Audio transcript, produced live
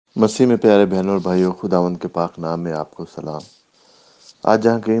مسیح میں پیارے بہنوں اور بھائیوں، خداوند کے پاک نام میں آپ کو سلام۔ آج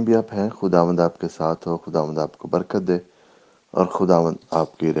جہاں کہیں بھی آپ ہیں، خداوند آپ کے ساتھ ہو، خداوند آپ کو برکت دے اور خداوند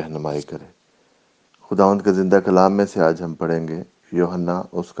آپ کی رہنمائی کرے۔ خداوند کے زندہ کلام میں سے آج ہم پڑھیں گے یوحنا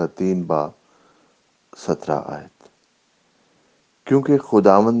اس کا 3:17 کیونکہ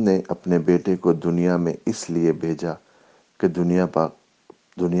خداوند نے اپنے بیٹے کو دنیا میں اس لیے بھیجا کہ دنیا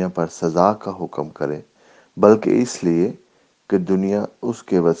پر سزا کا حکم کرے، بلکہ اس لیے کہ دنیا اس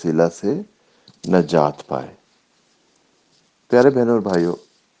کے وسیلہ سے نجات پائے۔ پیارے بہنوں اور بھائیوں،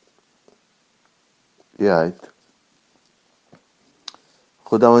 یہ آیت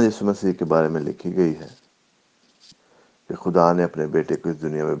خداوند یسوع مسیح کے بارے میں لکھی گئی ہے کہ خدا نے اپنے بیٹے کو اس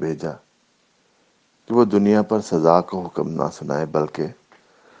دنیا میں بھیجا کہ وہ دنیا پر سزا کا حکم نہ سنائے، بلکہ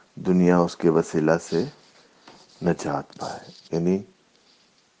دنیا اس کے وسیلہ سے نجات پائے۔ یعنی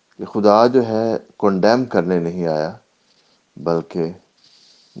کہ خدا جو ہے کنڈیم کرنے نہیں آیا، بلکہ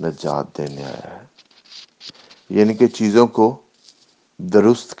نجات دینے آیا ہے، یعنی کہ چیزوں کو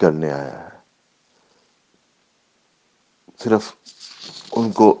درست کرنے آیا ہے، صرف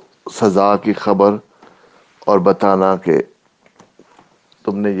ان کو سزا کی خبر اور بتانا کہ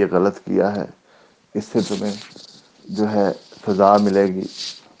تم نے یہ غلط کیا ہے، اس سے تمہیں جو ہے سزا ملے گی،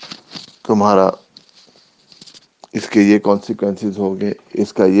 تمہارا اس کے یہ کانسیکوینسز ہوں گے،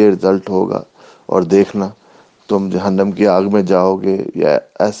 اس کا یہ رزلٹ ہوگا، اور دیکھنا تم جہنم کی آگ میں جاؤ گے۔ یا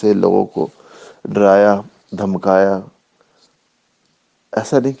ایسے لوگوں کو ڈرایا، دھمکایا،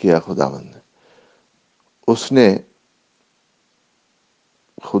 ایسا نہیں کیا خداوند نے۔ اس نے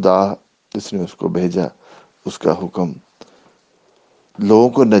خدا جس نے اس کو بھیجا، اس کا حکم لوگوں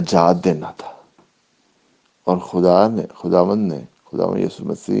کو نجات دینا تھا، اور خداوند یسوع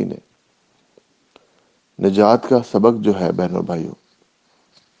مسیح نے نجات کا سبق جو ہے بہنوں بھائیوں،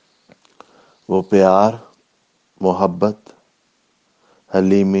 وہ پیار، محبت،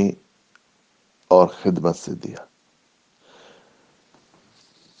 حلیمی اور خدمت سے دیا۔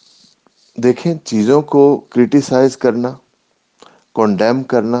 دیکھیں، چیزوں کو کرٹیسائز کرنا، کنڈیم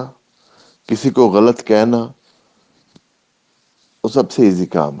کرنا، کسی کو غلط کہنا، وہ سب سے ایزی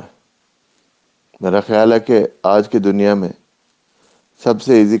کام ہے۔ میرا خیال ہے کہ آج کی دنیا میں سب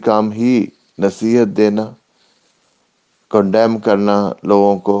سے ایزی کام ہی نصیحت دینا، کنڈیم کرنا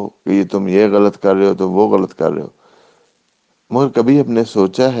لوگوں کو کہ یہ تم یہ غلط کر رہے ہو، تم وہ غلط کر رہے ہو۔ مگر کبھی ہم نے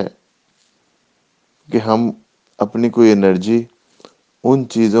سوچا ہے کہ ہم اپنی کوئی انرجی ان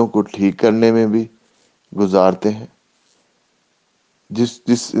چیزوں کو ٹھیک کرنے میں بھی گزارتے ہیں؟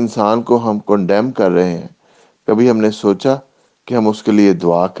 جس انسان کو ہم کنڈیم کر رہے ہیں، کبھی ہم نے سوچا کہ ہم اس کے لیے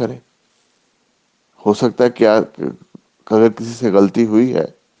دعا کریں؟ ہو سکتا ہے کیا اگر کسی سے غلطی ہوئی ہے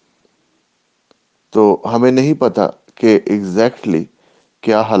تو ہمیں نہیں پتا کہ ایگزیکٹلی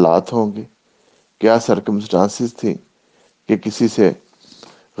کیا حالات ہوں گے، کیا سرکمسٹانسز تھیں کہ کسی سے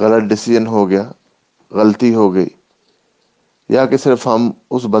غلط ڈیسیژن ہو گیا، غلطی ہو گئی، یا کہ صرف ہم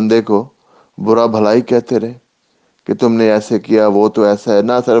اس بندے کو برا بھلائی کہتے رہے کہ تم نے ایسے کیا، وہ تو ایسا ہے۔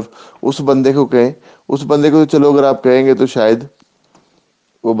 نہ صرف اس بندے کو کہیں، اس بندے کو تو چلو اگر آپ کہیں گے تو شاید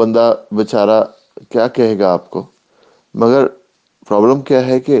وہ بندہ بیچارہ کیا کہے گا آپ کو، مگر پرابلم کیا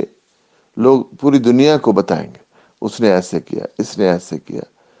ہے کہ لوگ پوری دنیا کو بتائیں گے اس نے ایسے کیا، اس نے ایسے کیا،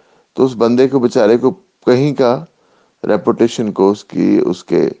 تو اس بندے کو بیچارے کو کہیں کا ریپوٹیشن کو، اس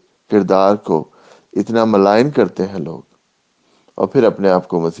کے کردار کو اتنا ملائن کرتے ہیں لوگ، اور پھر اپنے آپ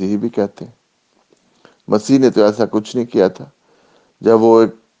کو مسیحی بھی کہتے ہیں۔ مسیح نے تو ایسا کچھ نہیں کیا تھا۔ جب وہ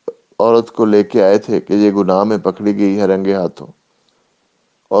ایک عورت کو لے کے آئے تھے کہ یہ گناہ میں پکڑی گئی ہے رنگے ہاتھوں،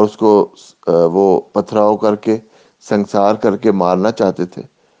 اور اس کو وہ پتھراؤ کر کے سنسار کر کے مارنا چاہتے تھے،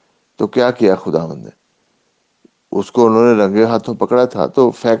 تو کیا کیا خداوند نے؟ اس کو انہوں نے رنگے ہاتھوں پکڑا تھا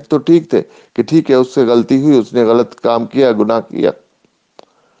تو فیکٹ تو ٹھیک تھے کہ ٹھیک ہے اس سے غلطی ہوئی، اس نے غلط کام کیا، گناہ کیا،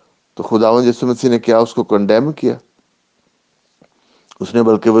 تو خداوند یسوع مسیح نے کیا اس کو کنڈیم کیا؟ اس نے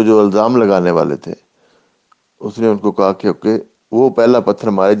بلکہ وہ جو الزام لگانے والے تھے، اس نے ان کو کہا کہ وہ پہلا پتھر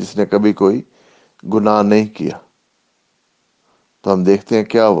مارے جس نے کبھی کوئی گناہ نہیں کیا۔ تو ہم دیکھتے ہیں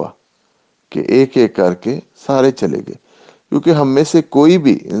کیا ہوا کہ ایک ایک کر کے سارے چلے گئے، کیونکہ ہم میں سے کوئی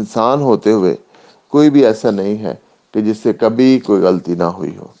بھی انسان ہوتے ہوئے کوئی بھی ایسا نہیں ہے کہ جس سے کبھی کوئی غلطی نہ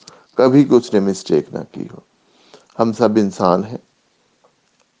ہوئی ہو، کبھی کچھ نے مسٹیک نہ کی ہو۔ ہم سب انسان ہیں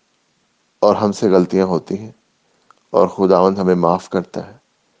اور ہم سے غلطیاں ہوتی ہیں، اور خداوند ہمیں معاف کرتا ہے،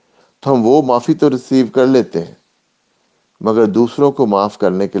 تو ہم وہ معافی تو ریسیو کر لیتے ہیں، مگر دوسروں کو معاف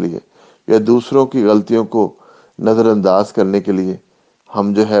کرنے کے لیے یا دوسروں کی غلطیوں کو نظر انداز کرنے کے لیے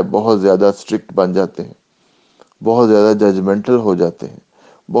ہم جو ہے بہت زیادہ اسٹرکٹ بن جاتے ہیں، بہت زیادہ ججمنٹل ہو جاتے ہیں،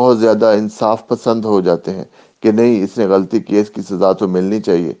 بہت زیادہ انصاف پسند ہو جاتے ہیں کہ نہیں، اس نے غلطی کی، اس کی سزا تو ملنی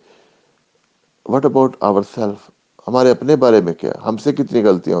چاہیے۔ What about our self? ہمارے اپنے بارے میں کیا، ہم سے کتنی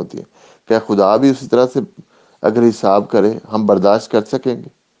غلطیاں ہوتی ہیں، کیا خدا بھی اسی طرح سے اگر حساب کرے ہم برداشت کر سکیں گے؟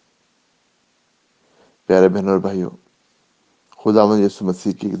 پیارے بہنوں اور بھائیوں، خداوند یسوع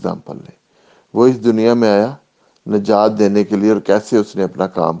مسیح کی اگزامپل لیں۔ وہ اس دنیا میں آیا نجات دینے کے لیے، اور کیسے اس نے اپنا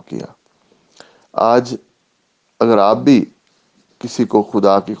کام کیا۔ آج اگر آپ بھی کسی کو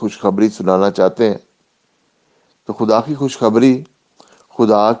خدا کی خوشخبری سنانا چاہتے ہیں تو خدا کی خوشخبری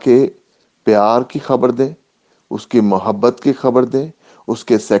خدا کے پیار کی خبر دیں، اس کی محبت کی خبر دیں، اس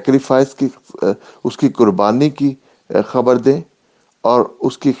کے سیکریفائس کی، اس کی قربانی کی خبر دیں، اور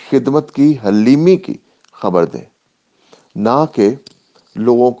اس کی خدمت کی حلیمی کی خبر دیں، نہ کہ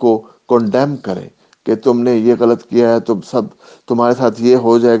لوگوں کو کنڈیم کریں کہ تم نے یہ غلط کیا ہے، تمہارے ساتھ یہ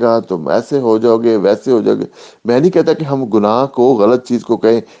ہو جائے گا، تم ایسے ہو جاؤ گے، ویسے ہو جاؤ گے۔ میں نہیں کہتا کہ ہم گناہ کو، غلط چیز کو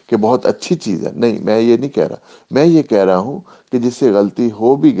کہیں کہ بہت اچھی چیز ہے، نہیں، میں یہ نہیں کہہ رہا۔ میں یہ کہہ رہا ہوں کہ جس سے غلطی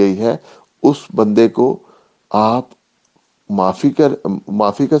ہو بھی گئی ہے اس بندے کو آپ معافی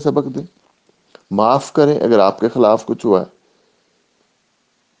کا سبق دیں، معاف کریں اگر آپ کے خلاف کچھ ہوا ہے۔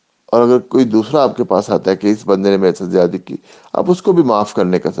 اور اگر کوئی دوسرا آپ کے پاس آتا ہے کہ اس بندے نے میرے سے زیادتی کی، آپ اس کو بھی معاف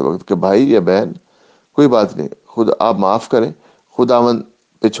کرنے کا سبق دیں کہ بھائی یا بہن کوئی بات نہیں، خود آپ معاف کریں، خداوند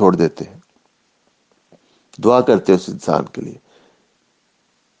پہ چھوڑ دیتے ہیں، دعا کرتے ہیں اس انسان کے لیے۔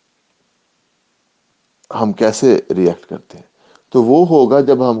 ہم کیسے ریئیکٹ کرتے ہیں؟ تو وہ ہوگا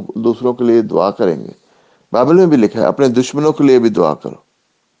جب ہم دوسروں کے لیے دعا کریں گے۔ بائبل میں بھی لکھا ہے اپنے دشمنوں کے لیے بھی دعا کرو۔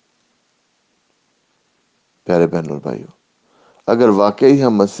 پیارے بہن اور بھائیوں، اگر واقعی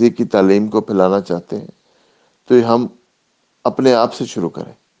ہم مسیح کی تعلیم کو پھیلانا چاہتے ہیں تو یہ ہم اپنے آپ سے شروع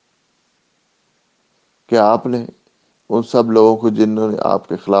کریں کہ آپ نے ان سب لوگوں کو جنہوں نے آپ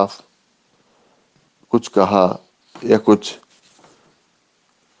کے خلاف کچھ کہا یا کچھ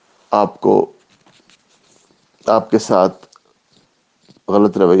آپ کو، آپ کے ساتھ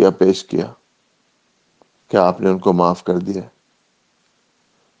غلط رویہ پیش کیا، کیا آپ نے ان کو معاف کر دیا؟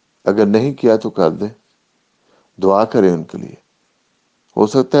 اگر نہیں کیا تو کر دیں، دعا کریں ان کے لیے۔ ہو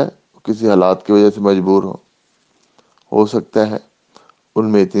سکتا ہے وہ کسی حالات کی وجہ سے مجبور ہو سکتا ہے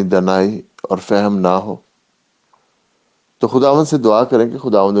ان میں اتنی دانائی اور فہم نہ ہو، تو خداوند سے دعا کریں کہ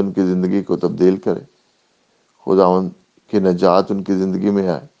خداوند ان کی زندگی کو تبدیل کرے، خداوند کی نجات ان کی زندگی میں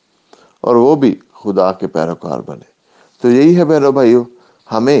آئے اور وہ بھی خدا کے پیروکار بنے۔ تو یہی ہے بہنوں بھائیوں،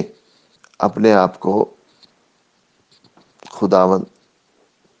 ہمیں اپنے آپ کو خداوند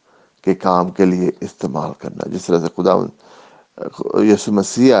کے کام کے لیے استعمال کرنا، جس طرح سے خداوند یسوع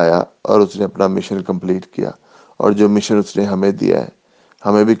مسیح آیا اور اس نے اپنا مشن کمپلیٹ کیا، اور جو مشن اس نے ہمیں دیا ہے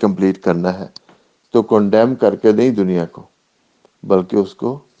ہمیں بھی کمپلیٹ کرنا ہے۔ تو کنڈیم کر کے نہیں دنیا کو، بلکہ اس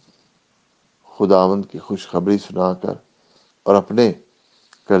کو خداوند کی خوشخبری سنا کر اور اپنے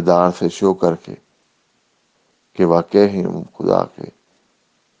کردار سے شو کر کے کہ واقعی ہی ہم خدا کے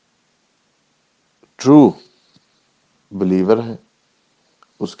ٹرو بلیور ہیں،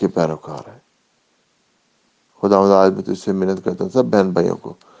 اس کے پیروکار ہیں۔ خداوند آج میں تجھ سے منت کرتا ہوں، سب بہن بھائیوں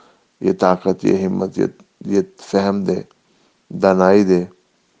کو یہ طاقت، یہ ہمت، یہ فہم دے، دانائی دے،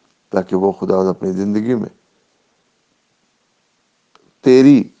 تاکہ وہ خداوند اپنی زندگی میں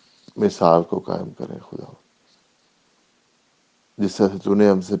تیری مثال کو قائم کریں۔ خداوند جس طرح سے تو نے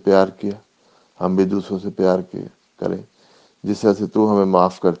ہم سے پیار کیا، ہم بھی دوسروں سے پیار کریں۔ جس طرح سے تو ہمیں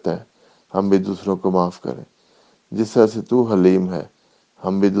معاف کرتا ہے، ہم بھی دوسروں کو معاف کریں۔ جس طرح سے تو حلیم ہے،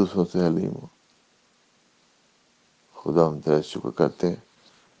 ہم بھی دوسروں سے حلیم ہوں۔ خدا ہم تیرا شکر کرتے ہیں،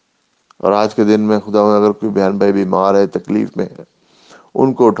 اور آج کے دن میں خدا اگر کوئی بہن بھائی بیمار ہے، تکلیف میں ہے،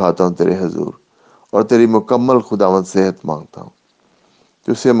 ان کو اٹھاتا ہوں تیرے حضور، اور تیری مکمل خداوند صحت مانگتا ہوں،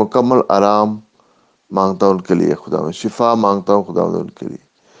 تو اسے مکمل آرام مانگتا ہوں ان کے لیے، خداوند شفا مانگتا ہوں خداوند ان کے لیے۔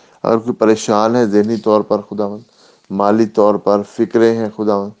 اگر کوئی پریشان ہے ذہنی طور پر خداوند، مالی طور پر فکریں ہیں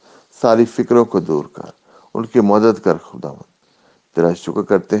خداوند، ساری فکروں کو دور کر، ان کی مدد کر خداوند۔ تیرا شکر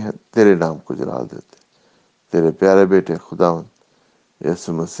کرتے ہیں، تیرے نام کو جلال دیتے ہیں، تیرے پیارے بیٹے خداوند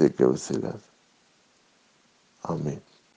یسوع مسیح کے وسیلہ سے، آمین۔